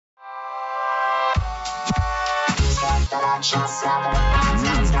Welcome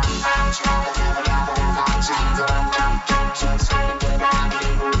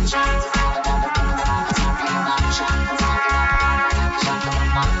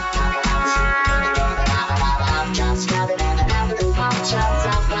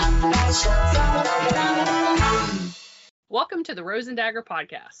to the Rose and Dagger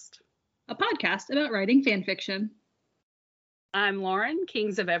podcast, a podcast about writing fan fiction. I'm Lauren,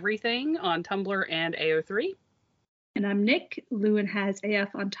 Kings of Everything on Tumblr and AO3. And I'm Nick, Lewin has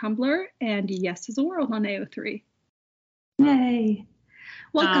AF on Tumblr, and Yes is a World on AO3. Yay!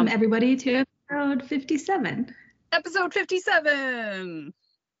 Welcome, everybody, to episode 57. Episode 57!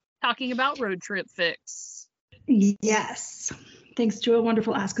 Talking about road trip fics. Yes. Thanks to a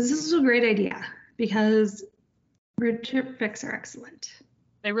wonderful ask, because this is a great idea, because road trip fics are excellent.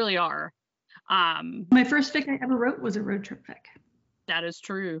 They really are. My first fic I ever wrote was a road trip fic. That is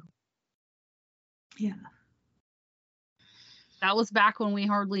true. Yeah. That was back when we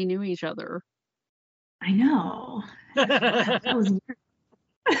hardly knew each other. I know. That was weird.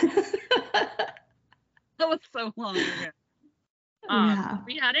 That was so long ago. Yeah.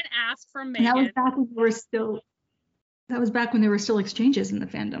 We had an ask from Megan. And that was back when there were still exchanges in the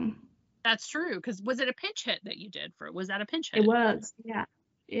fandom. That's true. Because was it a pinch hit that you did for it? Was that a pinch hit? It was. Yeah.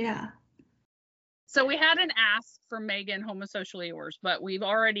 Yeah. So we had an ask from Megan, Homosocially Yours, but we've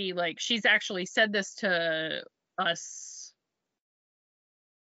already, she's actually said this to us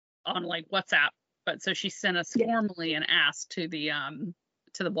on WhatsApp, but so she sent us formally an ask to the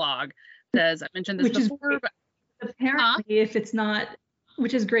blog. Says, I mentioned this before, but apparently if it's not,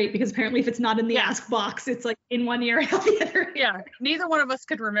 which is great, because apparently if it's not in the ask box, it's in one ear and out the other. Yeah, neither one of us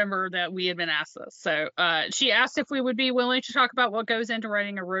could remember that we had been asked this. So she asked if we would be willing to talk about what goes into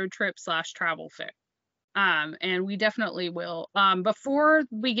writing a road trip / travel fic. And we definitely will. Before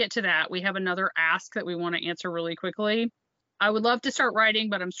we get to that, we have another ask that we want to answer really quickly. I would love to start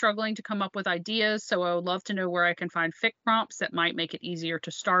writing, but I'm struggling to come up with ideas, so I would love to know where I can find fic prompts that might make it easier to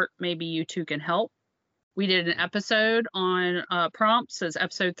start. Maybe you two can help. We did an episode on prompts, as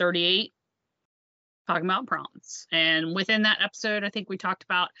episode 38, talking about prompts. And within that episode, I think we talked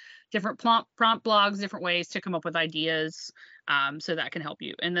about different prompt blogs, different ways to come up with ideas, so that can help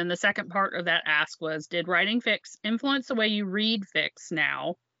you. And then the second part of that ask was, did writing fics influence the way you read fics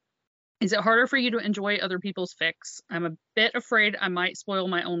now? Is it harder for you to enjoy other people's fics? I'm a bit afraid I might spoil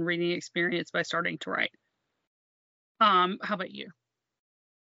my own reading experience by starting to write. How about you?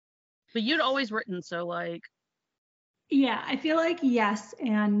 But you'd always written, so Yeah, I feel like yes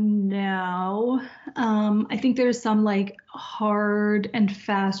and no. I think there's some hard and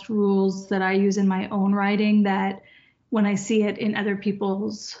fast rules that I use in my own writing that when I see it in other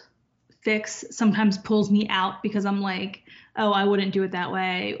people's fics sometimes pulls me out, because I'm oh, I wouldn't do it that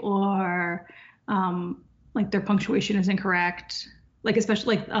way, or their punctuation is incorrect,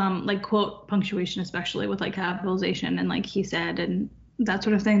 especially quote punctuation, especially with capitalization and he said and that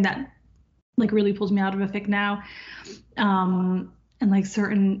sort of thing, that really pulls me out of a fic now. And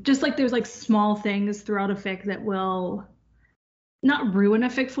certain, just there's small things throughout a fic that will not ruin a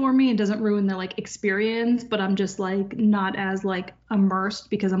fic for me and doesn't ruin the experience, but I'm just not as immersed,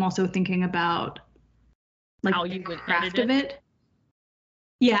 because I'm also thinking about how you would craft edit of it.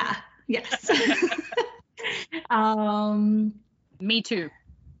 Yeah. Yes. Me too.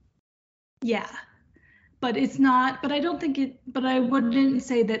 Yeah. But it's not, but I don't think it, but I wouldn't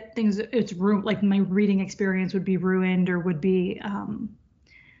say that it's ruined, my reading experience would be ruined or would be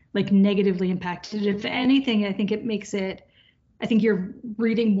negatively impacted. If anything, I think it makes it, I think you're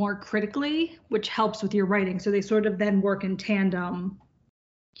reading more critically, which helps with your writing. So they sort of then work in tandem.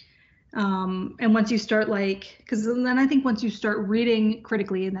 And once you start because then I think once you start reading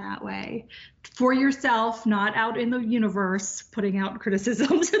critically in that way for yourself, not out in the universe, putting out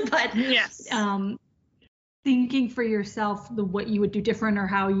criticisms, but yes. Thinking for yourself what you would do different or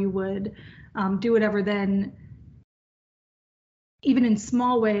how you would do whatever, then even in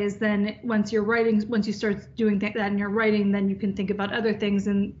small ways, then once you start doing that in your writing, then you can think about other things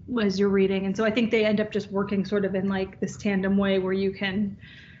as you're reading. And so I think they end up just working sort of in this tandem way where you can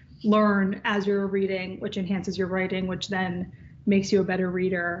learn as you're reading, which enhances your writing, which then makes you a better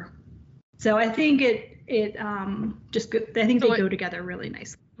reader. So I think they go together really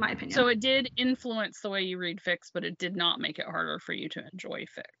nicely, in my opinion. So it did influence the way you read fics, but it did not make it harder for you to enjoy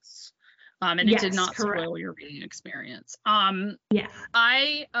fics. And it did not spoil your reading experience. Yeah.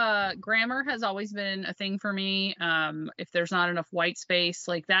 Grammar has always been a thing for me. If there's not enough white space,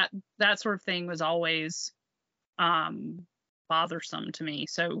 that sort of thing was always bothersome to me.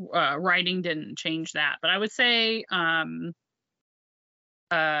 So writing didn't change that. But I would say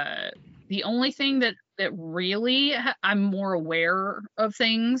the only thing that that really I'm more aware of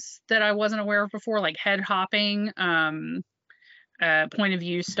things that I wasn't aware of before, like head hopping, point of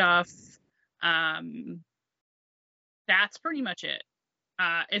view stuff. That's pretty much it.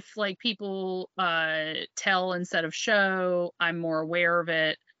 If like people tell instead of show, I'm more aware of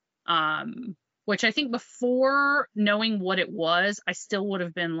it. Which I think before knowing what it was, I still would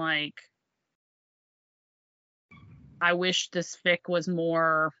have been like, I wish this fic was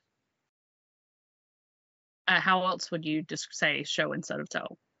more. How else would you just say show instead of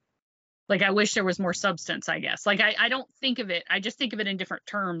tell? Like, I wish there was more substance, I guess. Like, I don't think of it. I just think of it in different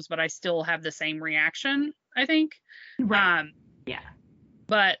terms, but I still have the same reaction, I think. Right. Yeah.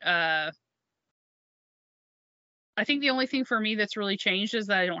 But I think the only thing for me that's really changed is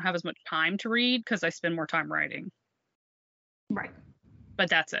that I don't have as much time to read because I spend more time writing. Right. But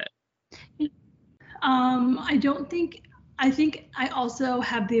that's it. I think I also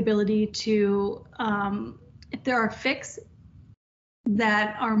have the ability to, if there are fics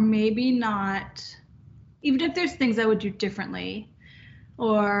that are maybe not, even if there's things I would do differently,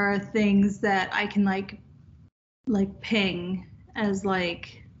 or things that I can like ping as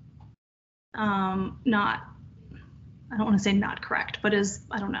like, not, I don't want to say not correct, but as,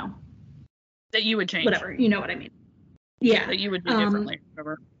 I don't know. That you would change. Whatever, you know what I mean. Yeah. That you would do differently.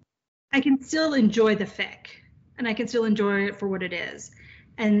 Whatever. I can still enjoy the fic, and I can still enjoy it for what it is.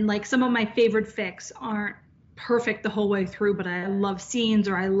 And like some of my favorite fics aren't perfect the whole way through, but I love scenes,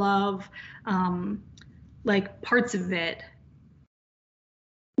 or I love like parts of it,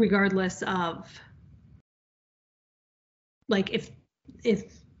 regardless of like if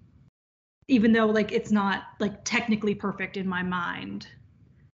even though like it's not like technically perfect in my mind,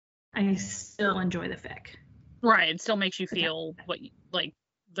 I still enjoy the fic. Right. It still makes you feel what like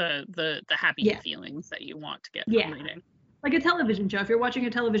the happy feelings that you want to get from reading. Like a television show. If you're watching a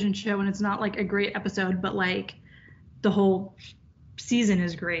television show and it's not like a great episode, but like the whole season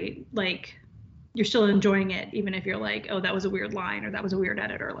is great, like you're still enjoying it, even if you're like, oh, that was a weird line, or that was a weird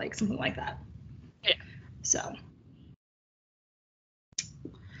edit, or like something like that. Yeah. So.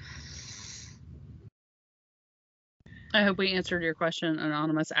 I hope we answered your question,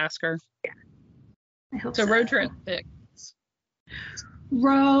 anonymous asker. Yeah. I hope so. Road trip fics.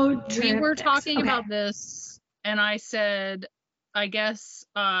 Road trip. We were talking about this, and I said, I guess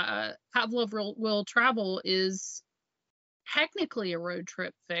Pavlov Will Travel is technically a road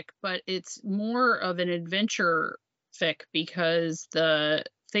trip fic, but it's more of an adventure fic because the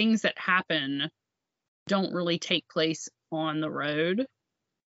things that happen don't really take place on the road.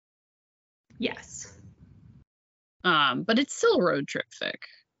 Yes. But it's still a road trip fic.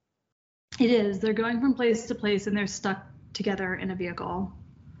 It is. They're going from place to place and they're stuck together in a vehicle.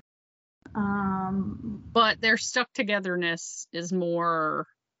 But their stuck togetherness is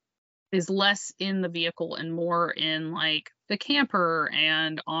less in the vehicle and more in like the camper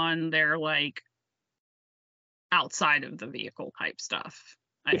and on their like outside of the vehicle type stuff,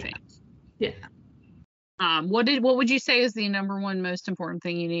 I think. Yeah. What would you say is the number one most important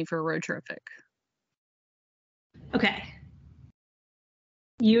thing you need for a road trip fic? Okay.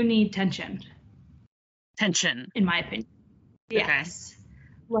 You need tension. Tension. In my opinion. Yes.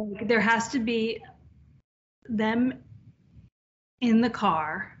 Okay. Like there has to be them in the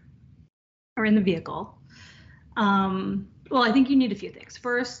car or in the vehicle. Well, I think you need a few things.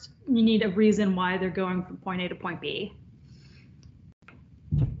 First, you need a reason why they're going from point A to point B.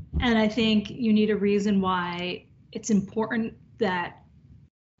 And I think you need a reason why it's important that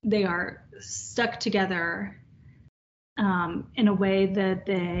they are stuck together in a way that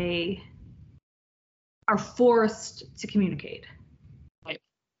they are forced to communicate. Right.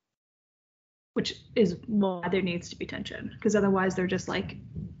 Which is why there needs to be tension, because otherwise they're just like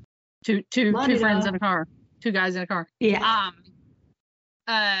two friends in a car, two guys in a car. Yeah.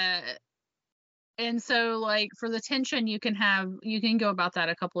 And so like for the tension, you can go about that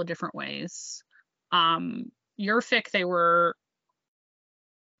a couple of different ways. Your fic, they were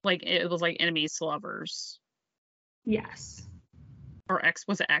like, it was like enemies to lovers. Yes. Or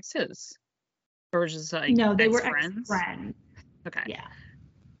was it exes? Or was it just like no, they ex-friends? Were ex-friends. Okay. Yeah.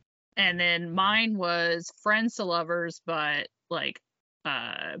 And then mine was friends to lovers, but like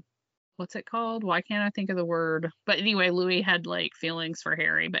what's it called? Why can't I think of the word? But anyway, Louis had like feelings for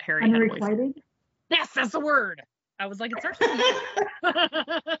Harry, but Harry had a boyfriend. Yes, that's the word. I was like, it starts with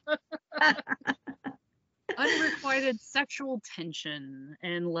unrequited sexual tension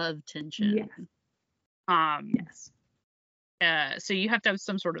and love tension. Yes. So you have to have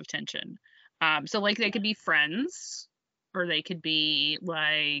some sort of tension. So like they could be friends, or they could be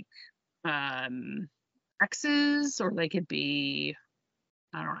like exes, or they could be,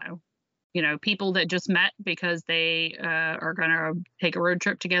 I don't know, people that just met because they are going to take a road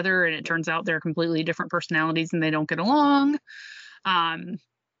trip together, and it turns out they're completely different personalities and they don't get along.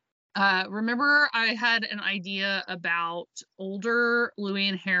 Remember, I had an idea about older Louis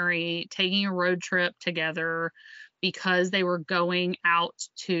and Harry taking a road trip together because they were going out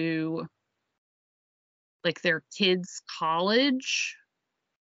to like their kids' college,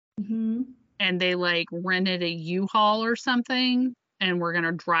 and they like rented a U-Haul or something and were going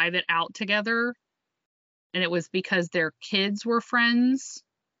to drive it out together. And it was because their kids were friends.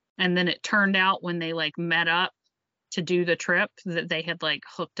 And then it turned out when they like met up to do the trip that they had like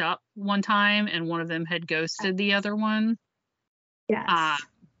hooked up one time and one of them had ghosted the other one. Yes.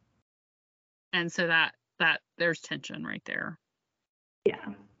 And so that there's tension right there.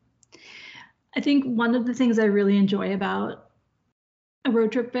 Yeah. I think one of the things I really enjoy about a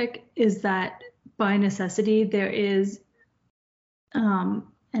road trip fic is that by necessity there is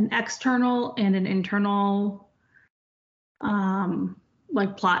an external and an internal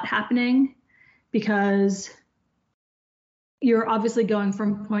like plot happening, because you're obviously going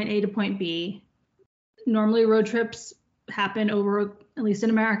from point A to point B. Normally road trips happen over, at least in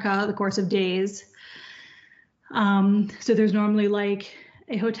America, the course of days. So there's normally like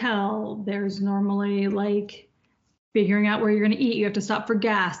a hotel, there's normally like figuring out where you're going to eat, you have to stop for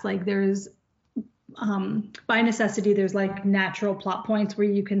gas, like there's by necessity there's like natural plot points where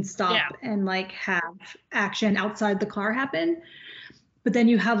you can stop and like have action outside the car happen. But then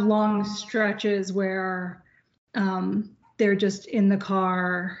you have long stretches where they're just in the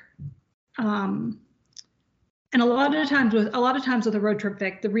car, and a lot of times with a road trip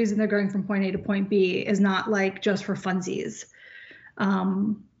fic, the reason they're going from point A to point B is not like just for funsies.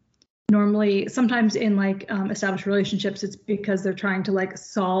 Normally, sometimes in like established relationships, it's because they're trying to like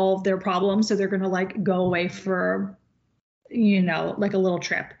solve their problems. So they're going to like go away for, like a little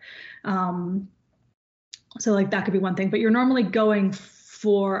trip. So like that could be one thing, but you're normally going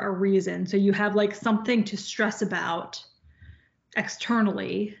for a reason. So you have like something to stress about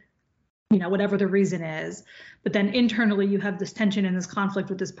externally, whatever the reason is. But then internally, you have this tension and this conflict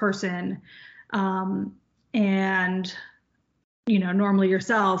with this person. And normally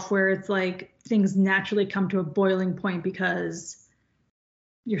yourself, where it's like things naturally come to a boiling point because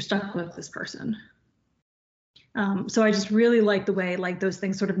you're stuck with this person. So I just really like the way like those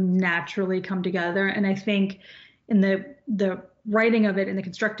things sort of naturally come together. And I think in the writing of it and the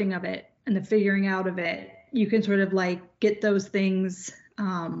constructing of it and the figuring out of it, you can sort of like get those things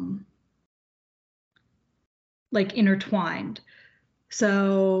like intertwined.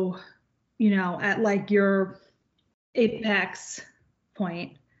 So, at like your apex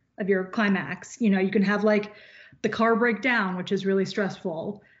point of your climax, you can have like the car break down, which is really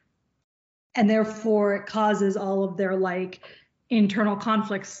stressful, and therefore it causes all of their like internal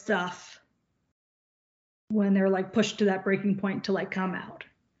conflict stuff when they're like pushed to that breaking point to like come out.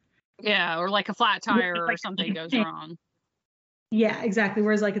 Yeah, or like a flat tire or something goes wrong. Yeah, exactly.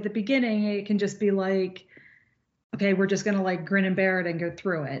 Whereas like at the beginning, it can just be like, okay, we're just gonna like grin and bear it and go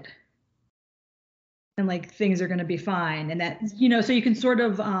through it, and like things are gonna be fine. And that, so you can sort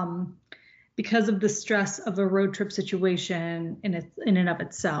of, because of the stress of a road trip situation in and of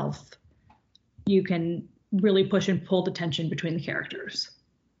itself, you can really push and pull the tension between the characters.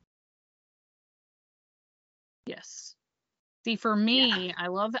 Yes. See, for me, I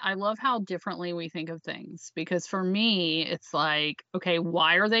love how differently we think of things, because for me, it's like, okay,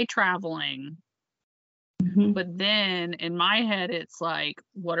 why are they traveling? Mm-hmm. But then in my head, it's like,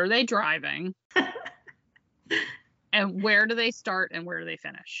 what are they driving? And where do they start and where do they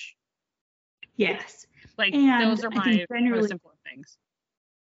finish? Yes. Like, and those are my most important things.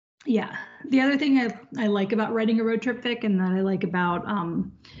 Yeah. The other thing I like about writing a road trip fic, and that I like about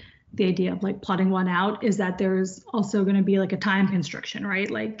the idea of like plotting one out, is that there's also going to be like a time constriction,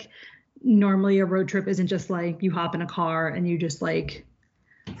 right? Like normally a road trip isn't just like you hop in a car and you just like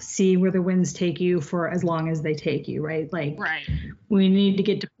see where the winds take you for as long as they take you, right? Like, right. We need to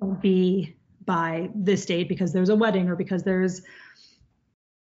get to point B by this date because there's a wedding, or because there's,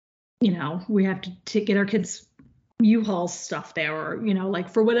 we have to get our kids U-Haul stuff there, or, like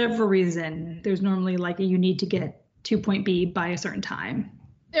for whatever reason, there's normally like you need to get to point B by a certain time.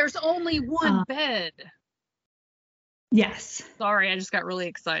 There's only one bed. Yes. Sorry, I just got really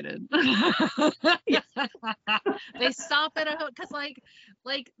excited. Yes. They stop at a because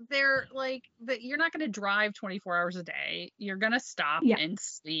they're you're not going to drive 24 hours a day. You're going to stop Yeah. and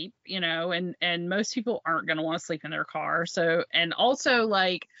sleep, and most people aren't going to want to sleep in their car. So, and also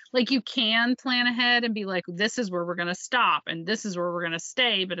you can plan ahead and be like, this is where we're going to stop and this is where we're going to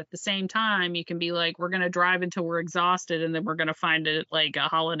stay. But at the same time, you can be like, we're going to drive until we're exhausted and then we're going to find it like a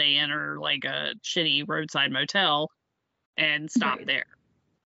Holiday Inn or like a shitty roadside motel and stop Right. there.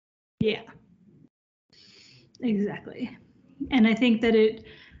 Yeah. Exactly. And I think that it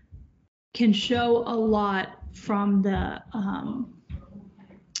can show a lot from the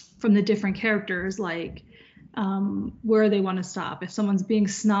different characters, like where they want to stop. If someone's being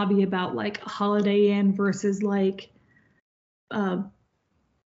snobby about like a Holiday Inn versus like I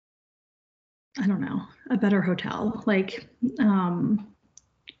don't know, a better hotel, like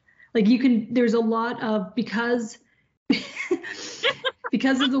you can, there's a lot of, because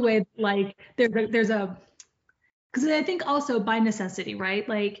because of the way, like there's a, because I think also by necessity, right?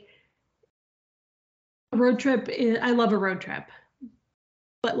 Like a road trip I love a road trip,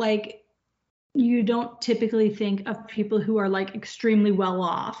 but like you don't typically think of people who are like extremely well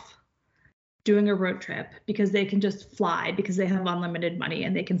off doing a road trip because they can just fly because they have unlimited money,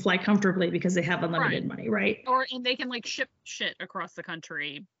 and they can fly comfortably because they have unlimited money, right? And they can like ship shit across the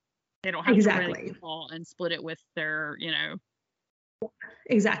country. They don't have to rent a U-Haul and split it with their,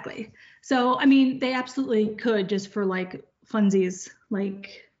 Exactly. So, I mean, they absolutely could just for like funsies,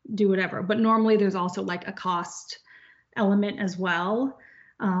 like do whatever. But normally there's also like a cost element as well.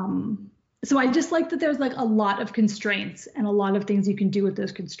 So I just like that there's like a lot of constraints and a lot of things you can do with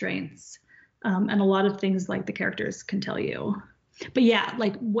those constraints. And a lot of things like the characters can tell you. But yeah,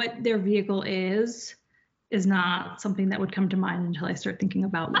 like what their vehicle is not something that would come to mind until I start thinking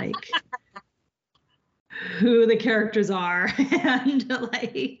about like who the characters are and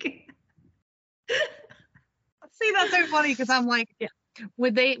like. See, that's so funny because I'm like, yeah.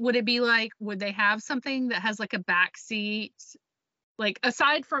 Would they have something that has like a back seat? Like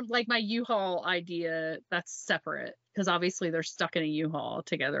aside from like my U-Haul idea, that's separate because obviously they're stuck in a U-Haul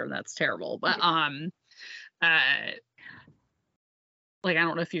together and that's terrible. But like I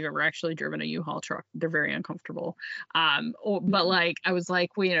don't know if you've ever actually driven a U-Haul truck. They're very uncomfortable. But like I was like,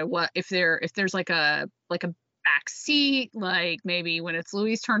 well, what if there's like a back seat, like maybe when it's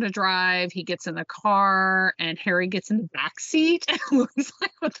Louis' turn to drive, he gets in the car and Harry gets in the back seat and Louis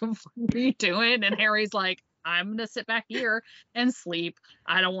like, what the fuck are you doing? And Harry's like, I'm gonna sit back here and sleep.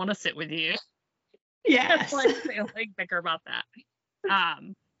 I don't want to sit with you. Yes. They like bicker about that.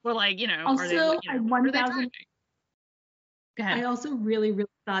 But like, also, are they, what are they driving? I also really, really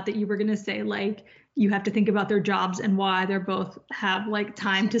thought that you were going to say like you have to think about their jobs and why they're both have like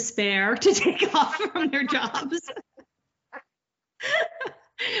time to spare to take off from their jobs.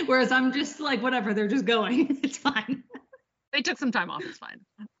 Whereas I'm just like, whatever, they're just going. It's fine. They took some time off. It's fine.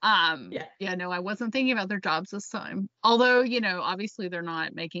 Yeah, no, I wasn't thinking about their jobs this time. Although, obviously they're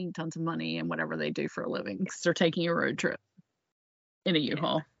not making tons of money in whatever they do for a living because they're taking a road trip in a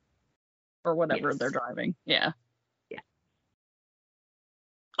U-Haul or whatever they're driving. Yeah.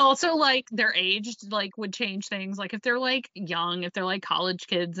 Also, like their age like would change things. Like if they're like young, if they're like college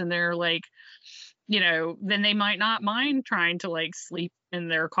kids and they're like, then they might not mind trying to like sleep in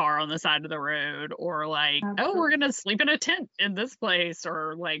their car on the side of the road or like, oh, we're gonna sleep in a tent in this place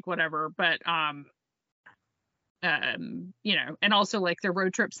or like whatever. But and also like their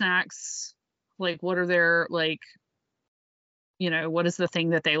road trip snacks, like what are their like, what is the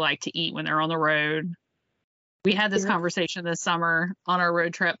thing that they like to eat when they're on the road? We had this conversation this summer on our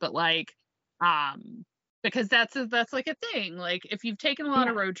road trip, but like, because that's like a thing. Like if you've taken a lot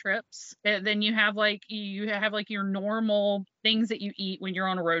of road trips, then you have like your normal things that you eat when you're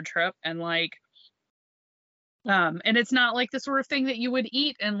on a road trip, and like, and it's not like the sort of thing that you would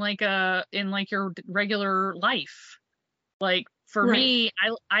eat in like your regular life. Like for me,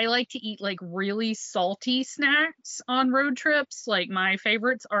 I like to eat like really salty snacks on road trips. Like my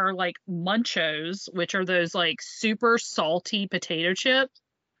favorites are like Munchos, which are those like super salty potato chips.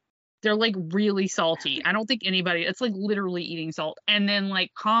 They're like really salty. I don't think it's like literally eating salt. And then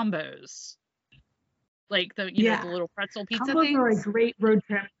like combos, like the the little pretzel pizza combos things. Are a great road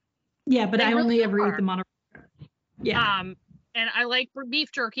trip. Yeah, but I only ever eat them on a road trip. Yeah. And I like beef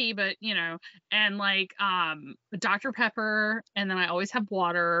jerky, but and like Dr. Pepper, and then I always have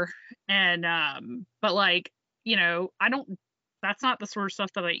water, and but like I don't. That's not the sort of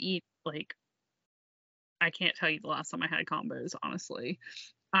stuff that I eat. Like I can't tell you the last time I had combos, honestly.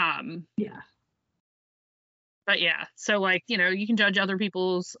 Yeah. But yeah, so like you can judge other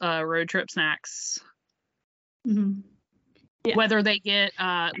people's road trip snacks. Mm-hmm. Yeah. Whether they get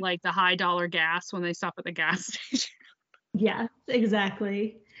like the high dollar gas when they stop at the gas station. Yeah,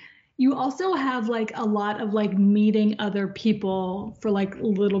 exactly. You also have like a lot of like meeting other people for like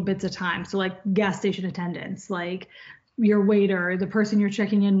little bits of time. So like gas station attendants, like your waiter, the person you're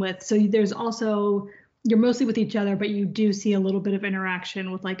checking in with. So there's also you're mostly with each other, but you do see a little bit of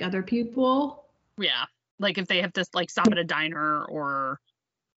interaction with like other people. Yeah. Like if they have to like stop at a diner or,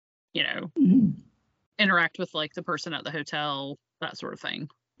 you know, Mhm. interact with like the person at the hotel, that sort of thing.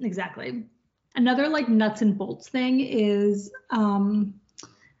 Exactly. Another like nuts and bolts thing is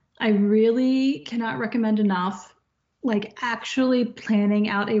I really cannot recommend enough like actually planning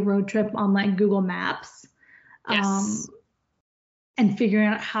out a road trip on like Google Maps. Um, Yes. and figuring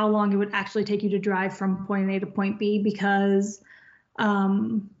out how long it would actually take you to drive from point A to point B because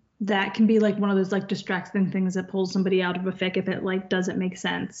um, that can be like one of those like distracting things that pulls somebody out of a fic if it like doesn't make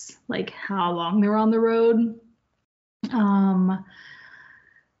sense, like how long they're on the road. Um,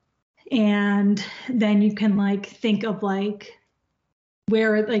 and then you can like think of like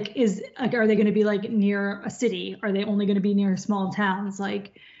where like is like are they going to be like near a city? Are they only going to be near small towns?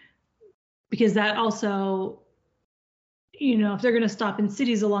 Like because that also if they're going to stop in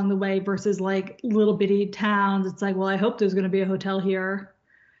cities along the way versus like little bitty towns, it's like, well, I hope there's going to be a hotel here,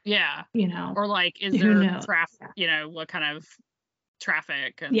 Yeah. you know, Or like, is who there knows? traffic, what kind of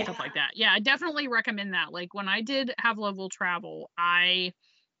traffic and Yeah. stuff like that. Yeah, I definitely recommend that. Like when I did have level travel, I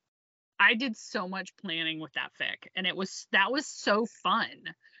did so much planning with that fic, and that was so fun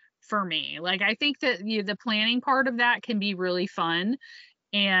for me. Like I think that the planning part of that can be really fun,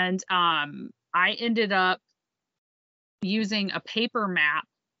 and I ended up using a paper map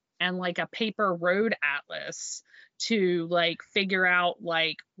and like a paper road atlas to like figure out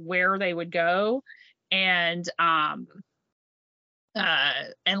like where they would go, and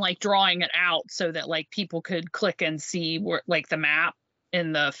and like drawing it out so that like people could click and see where like the map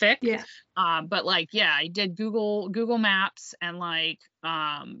in the fic. Yeah. But like yeah, I did Google Maps and like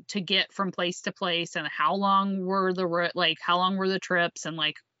to get from place to place, and how long were the trips, and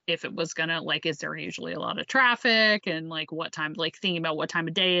like if it was gonna like is there usually a lot of traffic, and like what time, like thinking about what time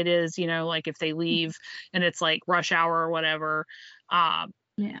of day it is, like if they leave and it's like rush hour or whatever.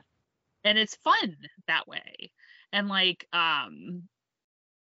 Yeah. And it's fun that way. And like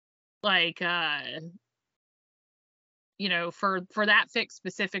like for that fic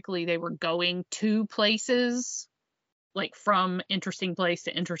specifically, they were going to places, like from interesting place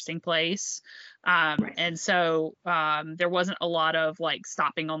to interesting place, Right. and so there wasn't a lot of like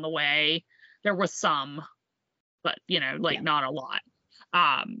stopping on the way. There was some, but like Yeah. not a lot.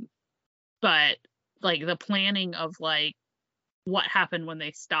 But like the planning of like what happened when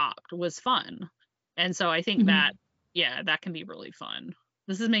they stopped was fun, and so I think that Mhm. yeah, that can be really fun.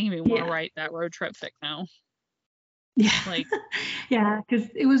 This is making me want to Yeah. write that road trip fic now. Yeah. Like Yeah, because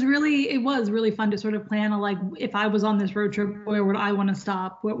it was really fun to sort of plan like if I was on this road trip, where would I want to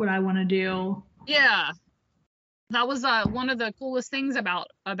stop? What would I want to do? yeah, that was one of the coolest things about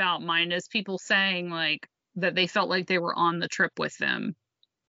mine, is people saying like that they felt like they were on the trip with them,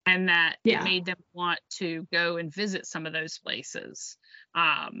 and that it Yeah. made them want to go and visit some of those places.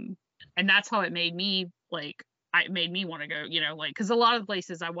 And that's how it made me like it made me want to go, like because a lot of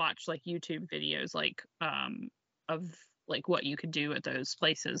places I watch like YouTube videos like of like what you could do at those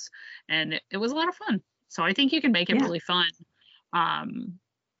places, and it was a lot of fun. So I think you can make it Yeah. really fun. um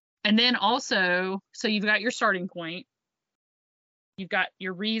and then also, so you've got your starting point, you've got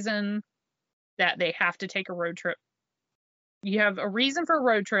your reason that they have to take a road trip. You have a reason for a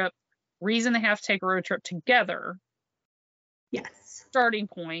road trip, reason they have to take a road trip together, Yes. starting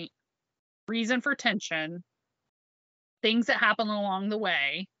point, reason for tension, things that happen along the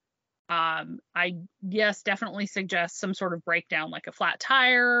way. I yes, definitely suggest some sort of breakdown, like a flat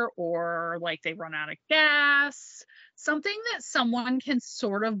tire or like they run out of gas, something that someone can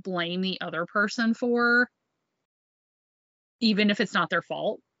sort of blame the other person for, even if it's not their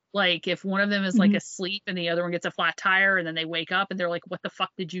fault. Like if one of them is like Mhm. asleep and the other one gets a flat tire, and then they wake up and they're like, what the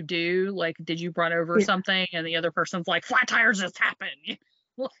fuck did you do? Like, did you run over Yeah. something? And the other person's like, flat tires just happen.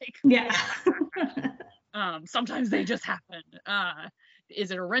 Like, Yeah. sometimes they just happen. Is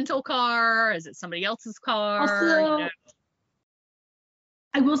it a rental car? Is it somebody else's car? Also,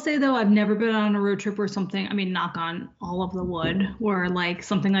 I will say though, I've never been on a road trip where something, I mean, knock on all of the wood, where like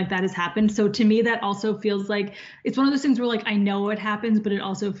something like that has happened. So to me, that also feels like it's one of those things where like I know it happens, but it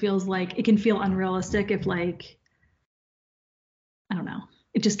also feels like it can feel unrealistic if like, I don't know,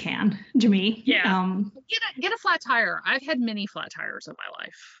 it just can to me. Yeah. Get a flat tire. I've had many flat tires in my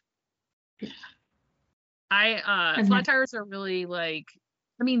life. I've Flat never, tires are really like,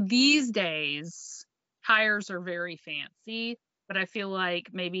 I mean, these days tires are very fancy, but I feel like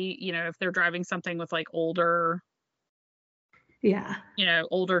maybe, if they're driving something with like older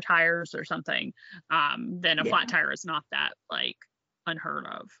older tires or something, then a flat tire is not that like unheard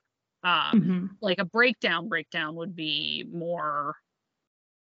of. Like a breakdown would be more,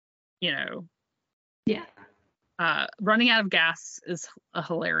 running out of gas is a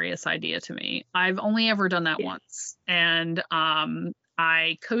hilarious idea to me. I've only ever done that once, and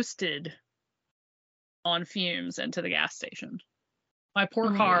I coasted on fumes into the gas station. My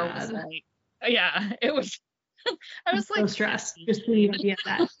poor car was like, it was. I was like so stressed just the idea of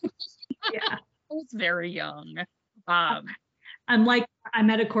that. I was very young. I'm like, I'm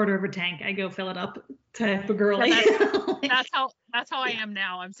at a quarter of a tank. I go fill it up type of girl. That's how I am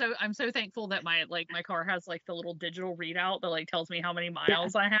now. I'm so thankful that my car has like the little digital readout that like tells me how many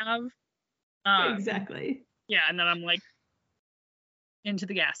miles I have. Exactly. Yeah, and then I'm like into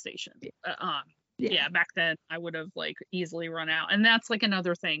the gas station. Back then I would have like easily run out. And that's like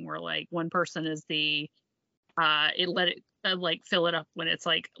another thing where like one person is like fill it up when it's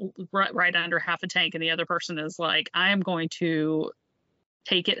like right under half a tank, and the other person is like, I am going to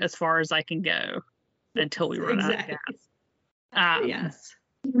take it as far as I can go until we run out of gas. Yes.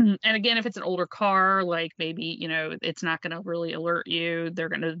 And again, if it's an older car, like maybe, it's not going to really alert you. They're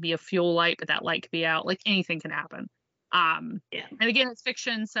going to be a fuel light, but that light could be out. Like anything can happen. And again, it's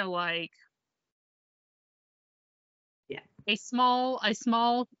fiction, so like a small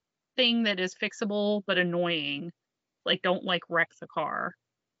thing that is fixable but annoying, like don't like wreck the car.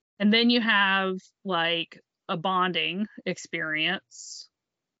 And then you have like a bonding experience.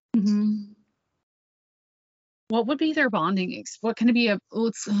 What would be their bonding what can it be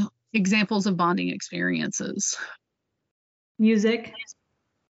examples of bonding experiences? Music.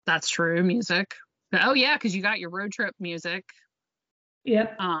 That's true. Music. Oh yeah, because you got your road trip music.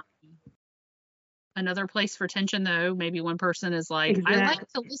 Yep. Another place for tension, though, maybe one person is like, I like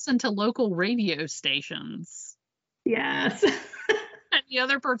to listen to local radio stations. Yes. And the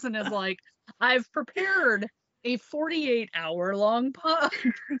other person is like, I've prepared a 48-hour-long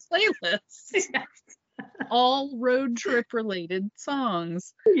playlist. Yes. All road trip related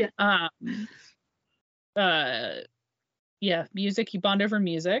songs. Music, you bond over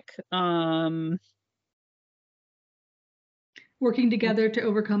music. Working together to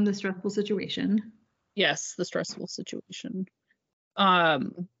overcome the stressful situation. Yes, the stressful situation.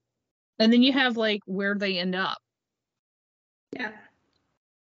 And then you have like where they end up.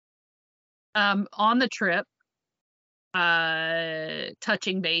 On the trip,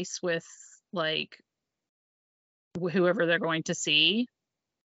 touching base with like whoever they're going to see,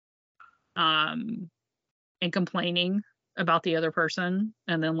 and complaining about the other person,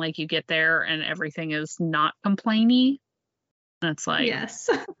 and then like you get there and everything is not complainy. That's like, yes.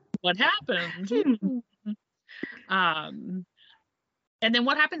 What happened? And then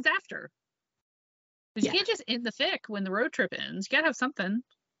what happens after? Because you can't just end the fic when the road trip ends. You gotta have something.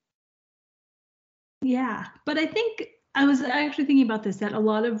 Yeah, but I think I was actually thinking about this, that a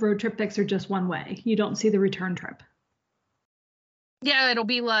lot of road trip fics are just one way. You don't see the return trip. Yeah, it'll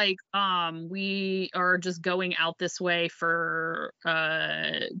be like, we are just going out this way for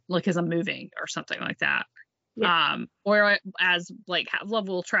like as I'm moving or something like that. Or as like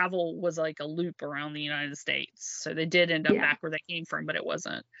level travel was like a loop around the United States, so they did end up back where they came from, but it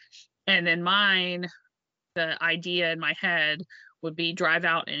wasn't. And then mine, the idea in my head would be drive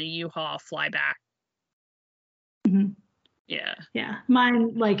out in a U-Haul, fly back. Yeah,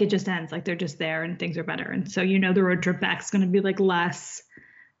 mine, like it just ends, like they're just there and things are better, and so the road trip back is going to be like less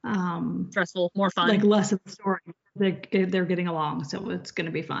stressful, more fun, like less of a story. They're getting along, so it's going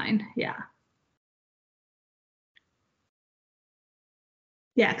to be fine.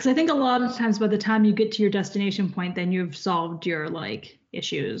 Because I think a lot of times by the time you get to your destination point, then you've solved your like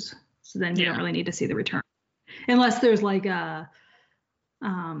issues, so then you don't really need to see the return, unless there's like a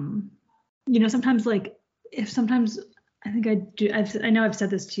sometimes like if sometimes I think I do. I know I've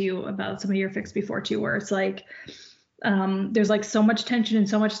said this to you about some of your fics before too, where it's like there's like so much tension and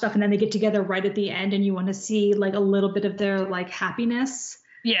so much stuff, and then they get together right at the end, and you want to see like a little bit of their like happiness.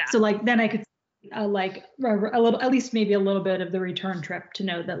 So like then I could like a little, at least maybe a little bit of the return trip to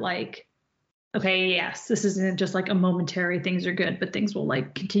know that like, okay, yes, this isn't just like a momentary things are good, but things will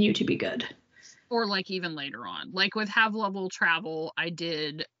like continue to be good. Or like even later on, like with Have Level Travel, I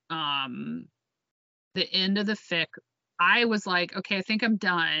did the end of the fic. I was like, okay, I think I'm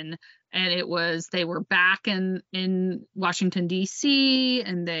done. And they were back in Washington, D.C.,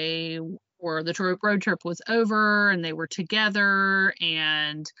 and the road trip was over and they were together.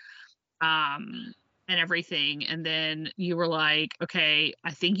 And and everything. And then you were like, okay,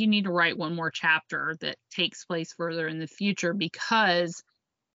 I think you need to write one more chapter that takes place further in the future, because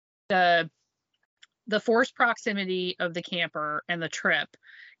the forced proximity of the camper and the trip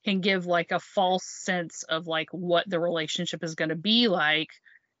can give like a false sense of like what the relationship is going to be like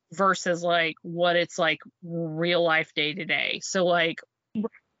versus like what it's like real life day to day. So like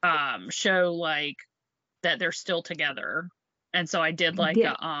show like that they're still together. And so I did like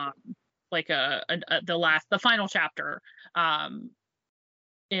Yeah. the final chapter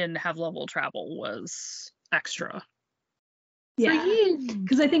in Have Level Travel was extra. Yeah.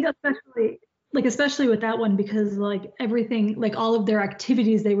 Because I think especially with that one, because like everything, like all of their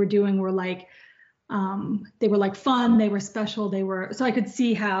activities they were doing were like fun, they were special, so I could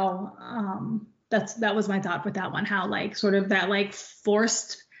see how that was my thought with that one, how like sort of that like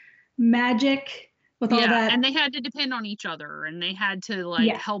forced magic with all that. And they had to depend on each other, and they had to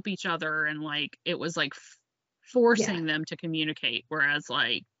like help each other, and like it was like forcing them to communicate, whereas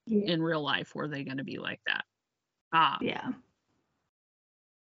like in real life, were they going to be like that?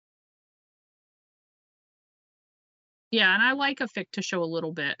 Yeah, and I like a fic to show a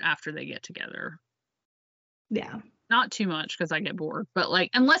little bit after they get together. Yeah. Not too much, because I get bored, but like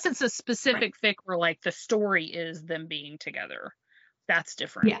unless it's a specific fic where like the story is them being together, that's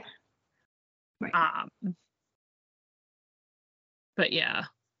different. Yeah. Right. But yeah.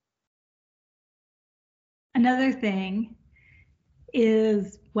 Another thing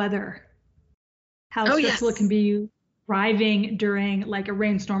is weather. How stressful it can be driving during like a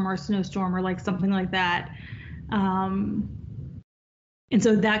rainstorm or a snowstorm or like something like that. And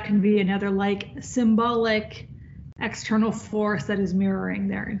so that can be another like symbolic external force that is mirroring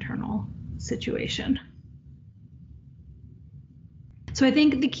their internal situation. So I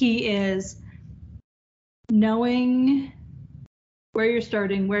think the key is knowing where you're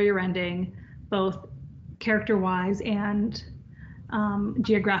starting, where you're ending, both character-wise and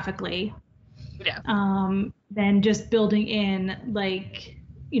geographically. Then just building in like,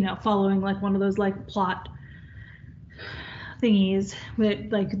 following like one of those like plot thingies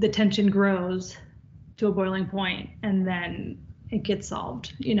that like the tension grows to a boiling point and then it gets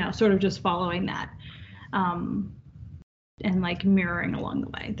solved, sort of just following that and like mirroring along the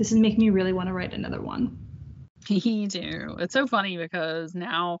way. This is making me really want to write another one. Me too. It's so funny because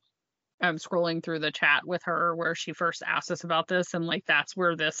now I'm scrolling through the chat with her where she first asked us about this, and like that's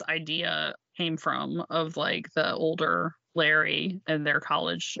where this idea came from of like the older Larry and their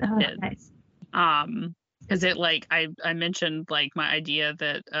college kids. Nice. Because it like I mentioned like my idea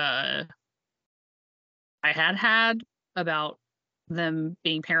that I had about them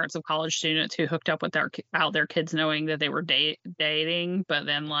being parents of college students who hooked up with their kids knowing that they were dating, but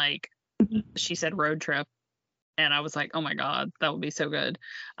then like she said road trip, and I was like, oh my god, that would be so good.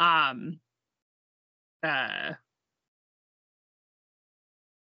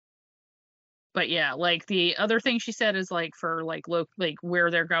 But yeah, like the other thing she said is like for like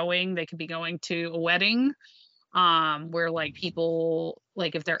where they're going, they could be going to a wedding where like people,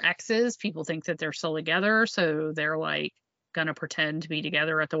 like if they're exes, people think that they're still together, so they're like gonna pretend to be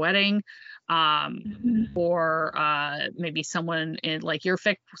together at the wedding. Or maybe someone in like your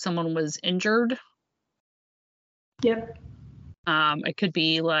fic, someone was injured. Yep. It could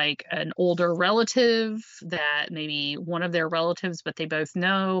be like an older relative that maybe one of their relatives, but they both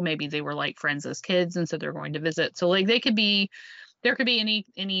know, maybe they were like friends as kids and so they're going to visit. So like there could be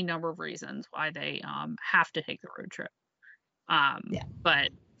any number of reasons why they have to take the road trip. But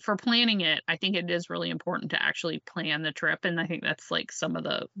for planning it, I think it is really important to actually plan the trip, and I think that's like some of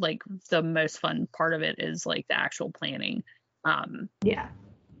the like the most fun part of it is like the actual planning.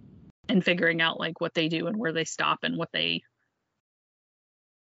 And figuring out like what they do and where they stop and what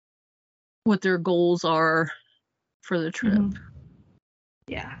their goals are for the trip.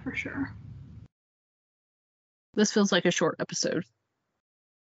 Yeah, for sure. This feels like a short episode.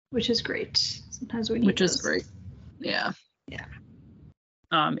 Which is great. Sometimes we need Which is great. Yeah. Yeah.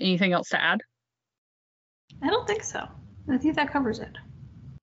 Anything else to add? I don't think so. I think that covers it.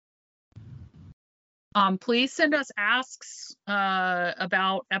 Please send us asks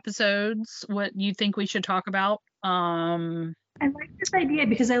about episodes, what you think we should talk about. I like this idea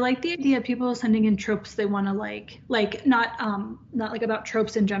because I like the idea of people sending in tropes they want to like not like about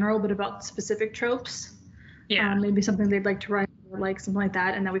tropes in general, but about specific tropes. Yeah. Maybe something they'd like to write or like something like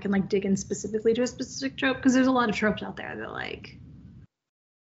that, and then we can like dig in specifically to a specific trope, because there's a lot of tropes out there that like.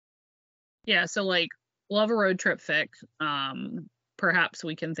 Yeah, so like love a road trip fic. Perhaps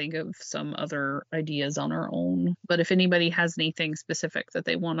we can think of some other ideas on our own, but if anybody has anything specific that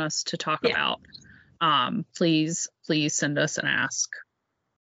they want us to talk about, please send us an ask.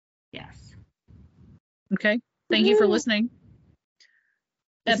 Yes. Okay. Thank you for listening.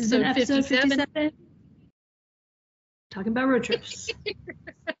 This has been episode 57. Talking about road trips.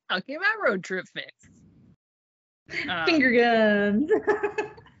 Talking about road trip fics. Finger guns.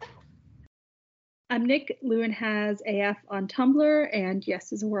 I'm Nick. Lewin has AF on Tumblr and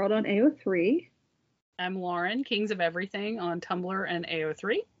Yes is a World on AO3. I'm Lauren, Kings of Everything on Tumblr and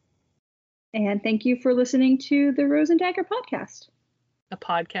AO3. And thank you for listening to the Rose and Dagger podcast. A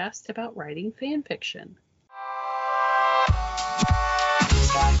podcast about writing fan fiction.